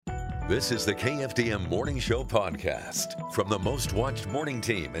This is the KFDM Morning Show podcast from the most watched morning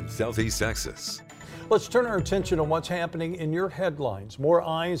team in Southeast Texas. Let's turn our attention to what's happening in your headlines. More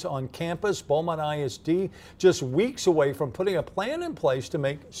eyes on campus. Beaumont ISD just weeks away from putting a plan in place to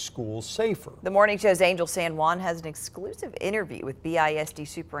make schools safer. The Morning Show's Angel San Juan has an exclusive interview with BISD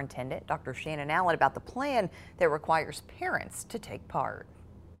Superintendent Dr. Shannon Allen about the plan that requires parents to take part.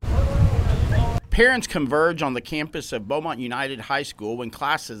 Parents converge on the campus of Beaumont United High School when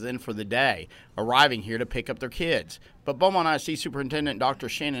class is in for the day, arriving here to pick up their kids. But Beaumont ISD Superintendent Dr.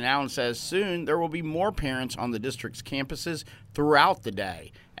 Shannon Allen says soon there will be more parents on the district's campuses throughout the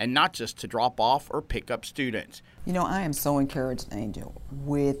day, and not just to drop off or pick up students. You know, I am so encouraged, Angel,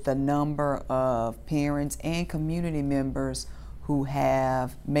 with the number of parents and community members who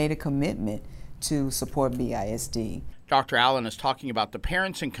have made a commitment to support BISD. Dr. Allen is talking about the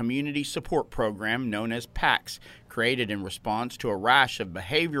Parents and Community Support Program known as PACS, created in response to a rash of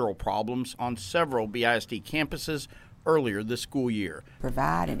behavioral problems on several BISD campuses earlier this school year.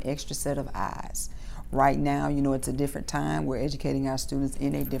 Provide an extra set of eyes. Right now, you know, it's a different time. We're educating our students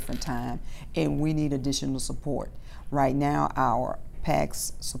in a different time, and we need additional support. Right now, our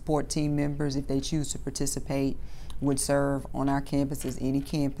PACS support team members, if they choose to participate, would serve on our campuses, any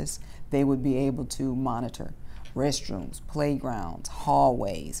campus. They would be able to monitor restrooms, playgrounds,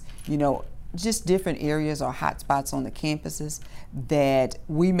 hallways, you know, just different areas or hot spots on the campuses that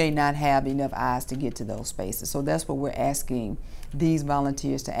we may not have enough eyes to get to those spaces. So that's what we're asking these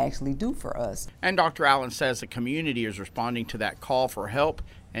volunteers to actually do for us. And Dr. Allen says the community is responding to that call for help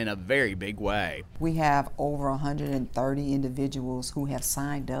in a very big way. We have over 130 individuals who have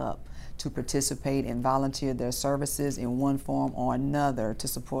signed up to participate and volunteer their services in one form or another to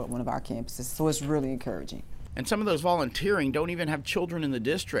support one of our campuses. So it's really encouraging. And some of those volunteering don't even have children in the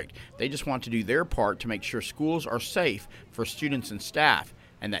district. They just want to do their part to make sure schools are safe for students and staff,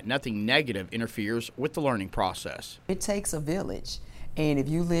 and that nothing negative interferes with the learning process. It takes a village. And if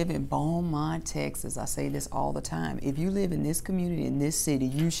you live in Beaumont, Texas, I say this all the time, if you live in this community, in this city,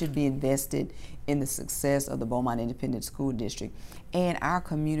 you should be invested in the success of the Beaumont Independent School District. And our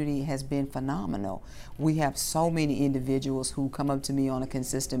community has been phenomenal. We have so many individuals who come up to me on a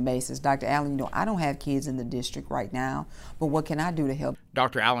consistent basis. Dr. Allen, you know, I don't have kids in the district right now, but what can I do to help?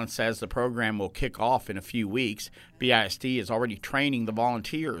 Dr. Allen says the program will kick off in a few weeks. BISD is already training the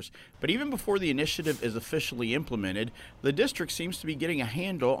volunteers. But even before the initiative is officially implemented, the district seems to be getting a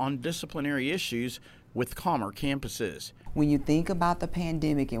handle on disciplinary issues with calmer campuses. When you think about the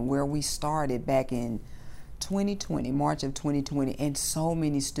pandemic and where we started back in 2020, March of 2020, and so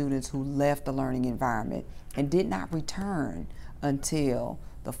many students who left the learning environment and did not return until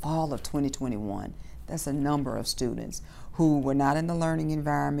the fall of 2021. That's a number of students who were not in the learning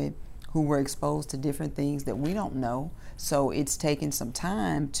environment, who were exposed to different things that we don't know. So it's taken some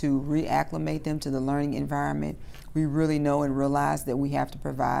time to reacclimate them to the learning environment. We really know and realize that we have to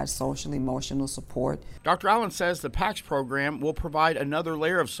provide social, emotional support. Dr. Allen says the PACS program will provide another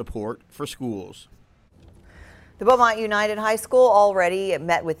layer of support for schools. The Beaumont United High School already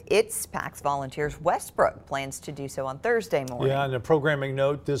met with its PACS volunteers. Westbrook plans to do so on Thursday morning. Yeah, and a programming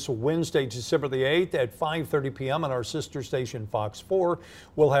note, this Wednesday, December the 8th at 5:30 p.m. on our sister station, Fox 4.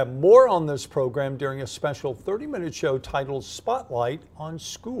 We'll have more on this program during a special 30-minute show titled Spotlight on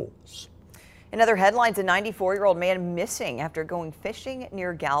Schools. In other headlines, a 94-year-old man missing after going fishing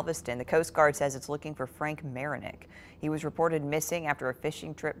near Galveston. The Coast Guard says it's looking for Frank Marinick. He was reported missing after a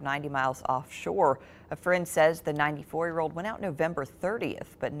fishing trip 90 miles offshore. A friend says the 94-year-old went out November 30th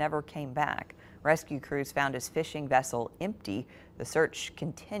but never came back. Rescue crews found his fishing vessel empty. The search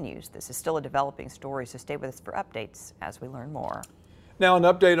continues. This is still a developing story, so stay with us for updates as we learn more. Now, an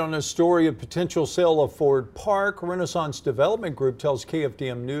update on a story of potential sale of Ford Park. Renaissance Development Group tells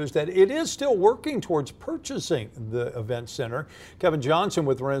KFDM News that it is still working towards purchasing the event center. Kevin Johnson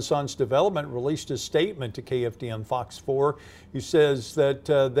with Renaissance Development released a statement to KFDM Fox 4. He says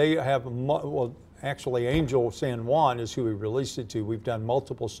that they have, actually, Angel San Juan is who he released it to. We've done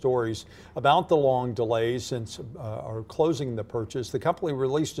multiple stories about the long delays since our closing the purchase. The company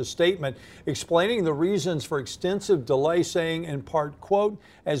released a statement explaining the reasons for extensive delay, saying in part, quote,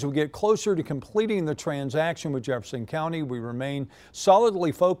 as we get closer to completing the transaction with Jefferson County, we remain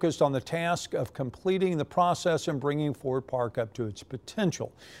solidly focused on the task of completing the process and bringing Ford Park up to its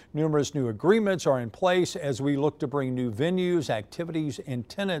potential. Numerous new agreements are in place as we look to bring new venues, activities, and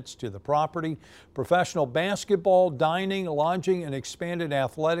tenants to the property. Professional basketball, dining, lodging, and expanded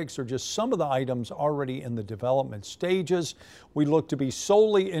athletics are just some of the items already in the development stages. We look to be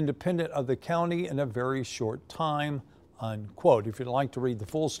solely independent of the county in a very short time, unquote. If you'd like to read the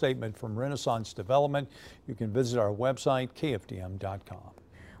full statement from Renaissance Development, you can visit our website, kfdm.com.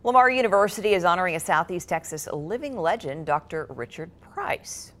 Lamar University is honoring a Southeast Texas living legend, Dr. Richard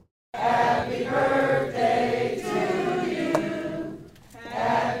Price. Happy birthday to you.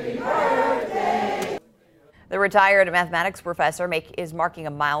 Happy birthday. The retired mathematics professor is marking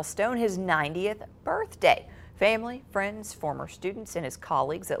a milestone, his 90th birthday. Family, friends, former students, and his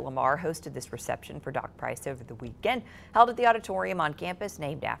colleagues at Lamar hosted this reception for Doc Price over the weekend, held at the auditorium on campus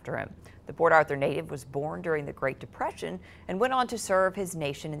named after him. The Port Arthur native was born during the Great Depression and went on to serve his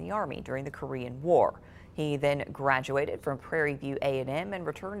nation in the Army during the Korean War. He then graduated from Prairie View A&M and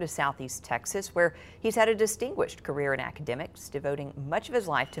returned to Southeast Texas, where he's had a distinguished career in academics, devoting much of his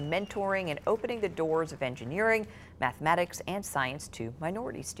life to mentoring and opening the doors of engineering, mathematics, and science to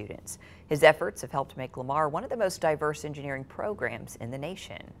minority students. His efforts have helped make Lamar one of the most diverse engineering programs in the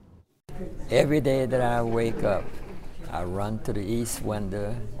nation. Every day that I wake up, I run to the east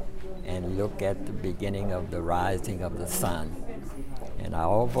window and look at the beginning of the rising of the sun. And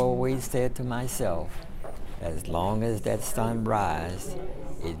I've always said to myself, as long as that sun rises,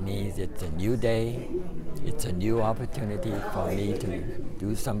 it means it's a new day, it's a new opportunity for me to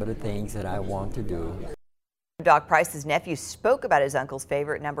do some of the things that I want to do. Doc Price's nephew spoke about his uncle's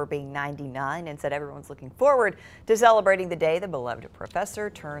favorite number being 99 and said everyone's looking forward to celebrating the day the beloved professor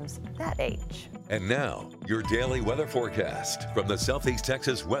turns that age. And now, your daily weather forecast from the Southeast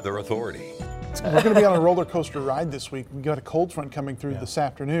Texas Weather Authority. We're going to be on a roller coaster ride this week. We've got a cold front coming through this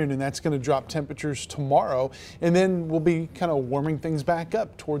afternoon, and that's going to drop temperatures tomorrow. And then we'll be kind of warming things back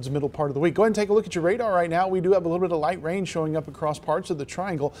up towards the middle part of the week. Go ahead and take a look at your radar right now. We do have a little bit of light rain showing up across parts of the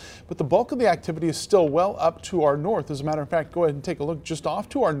triangle, but the bulk of the activity is still well up to our north. As a matter of fact, go ahead and take a look just off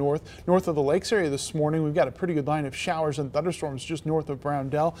to our north of the lakes area this morning. We've got a pretty good line of showers and thunderstorms just north of Brown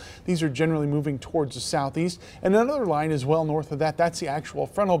Dell. These are generally moving towards the southeast. And another line is well north of that. That's the actual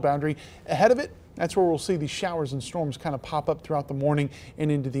frontal boundary. Ahead of it, that's where we'll see these showers and storms kind of pop up throughout the morning and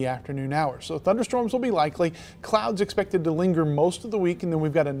into the afternoon hours. So thunderstorms will be likely. Clouds expected to linger most of the week, and then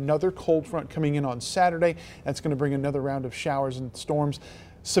we've got another cold front coming in on Saturday. That's going to bring another round of showers and storms.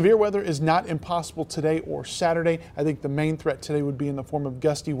 Severe weather is not impossible today or Saturday. I think the main threat today would be in the form of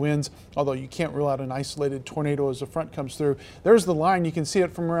gusty winds, although you can't rule out an isolated tornado as the front comes through. There's the line. You can see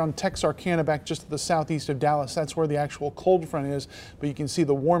it from around Texarkana back just to the southeast of Dallas. That's where the actual cold front is, but you can see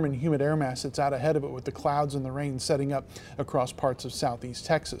the warm and humid air mass that's out ahead of it with the clouds and the rain setting up across parts of southeast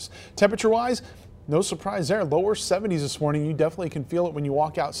Texas. Temperature-wise, no surprise there, lower 70s this morning. You definitely can feel it when you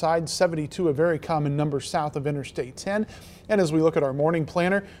walk outside. 72, a very common number south of Interstate 10. And as we look at our morning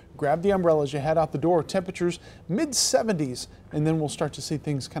planner, grab the umbrella as you head out the door. Temperatures mid-70s, and then we'll start to see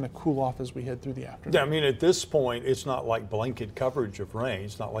things kind of cool off as we head through the afternoon. Yeah, I mean, at this point, it's not like blanket coverage of rain.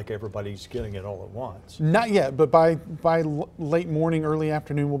 It's not like everybody's getting it all at once. Not yet, but by late morning, early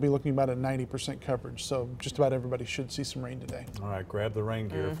afternoon, we'll be looking about at 90% coverage. So just about everybody should see some rain today. All right, grab the rain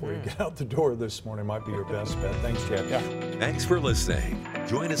gear before you get out the door this morning. Might be your best bet. Thanks, Chad. Yeah. Thanks for listening.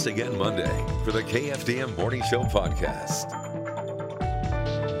 Join us again Monday for the KFDM Morning Show podcast.